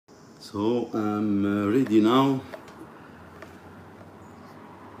So I'm ready now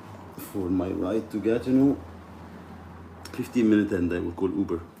for my ride to Gatineau. 15 minutes and I will call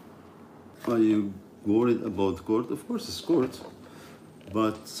Uber. Are you worried about court? Of course it's court,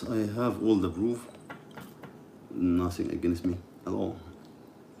 but I have all the proof. Nothing against me at all.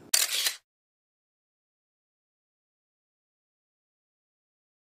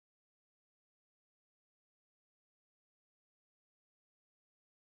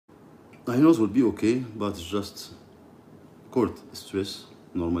 I know it will be okay, but it's just court stress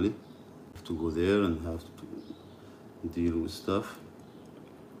normally. Have to go there and have to deal with stuff.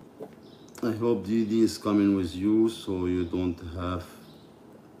 I hope Didi is coming with you so you don't have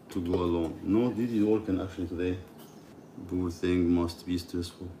to go alone. No, Didi working actually today. Poor thing, must be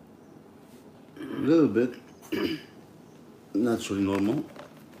stressful. A little bit. Naturally normal.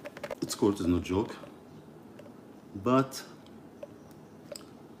 It's court is no joke. But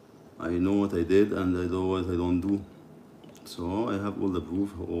I know what I did and I know what I don't do. So I have all the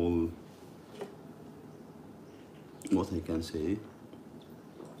proof, all what I can say.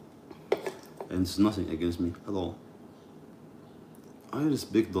 And it's nothing against me at all. I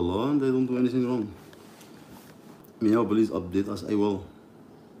respect the law and I don't do anything wrong. Meow, please update us, I will.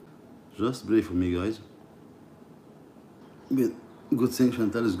 Just pray for me, guys. But good thing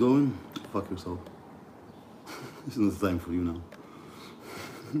Chantal is going. Fuck yourself. It's not time for you now.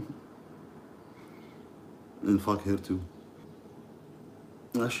 And fuck her too.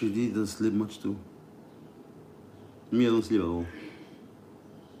 Actually, Dee doesn't sleep much too. Me, I don't sleep at all.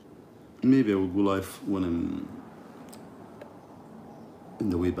 Maybe I will go live when I'm in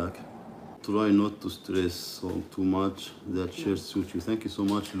the way back. Try not to stress too much. That shirt suits you. Thank you so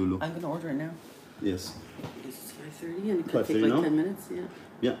much, Lulu. I'm gonna order it now. Yes. It's 5:30 and it could take like 10 minutes, yeah.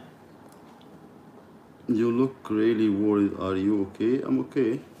 Yeah. You look really worried. Are you okay? I'm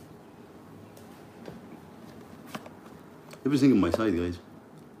okay. Everything on my side, guys.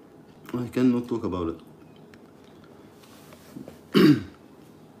 I cannot talk about it.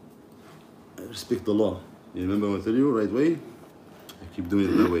 I respect the law. You remember what I tell you, right way? I keep doing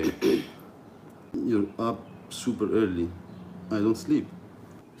it that way. You're up super early. I don't sleep.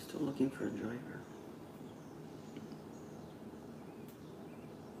 Still looking for a driver.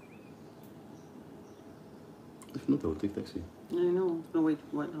 If not, I will take taxi. I know. It's gonna wait,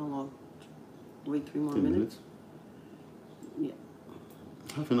 what, how long? Wait 3 more 10 minutes? Yeah.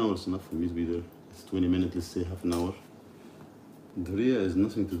 Half an hour is enough for me to be there. It's 20 minutes, let's say half an hour. Daria has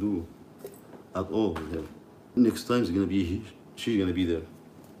nothing to do at all with her. Next time she's gonna be there.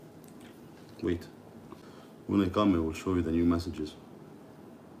 Wait. When I come, I will show you the new messages.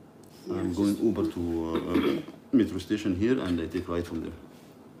 Yeah, I'm going Uber to metro station here and I take right from there.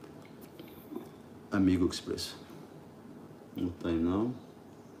 Amigo Express. What time now?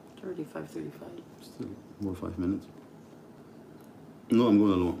 35:35. Still more 5 minutes. No, I'm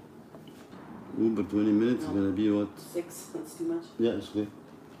going alone. Uber 20 minutes is gonna be what? 6, that's too much. Yeah, it's okay.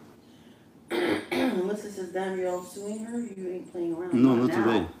 Unless it says Nader Elshamy suing her, you ain't playing around. No, not now.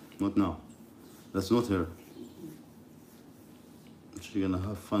 today. Not now. That's not her. She's gonna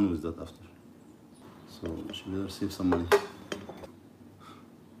have fun with that after. So she better save some money.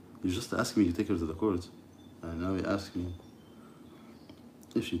 You just asked me to take her to the court. And now you ask me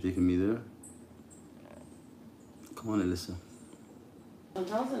if she taking me there. Come on, Alyssa.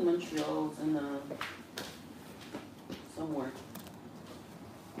 How's in Montreal? It's in somewhere.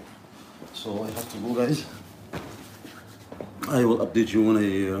 So I have to go, guys. I will update you when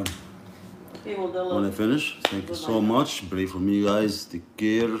Okay, well, I finish. Thank you so much. Pray for me, guys. Take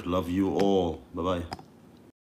care. Love you all. Bye-bye.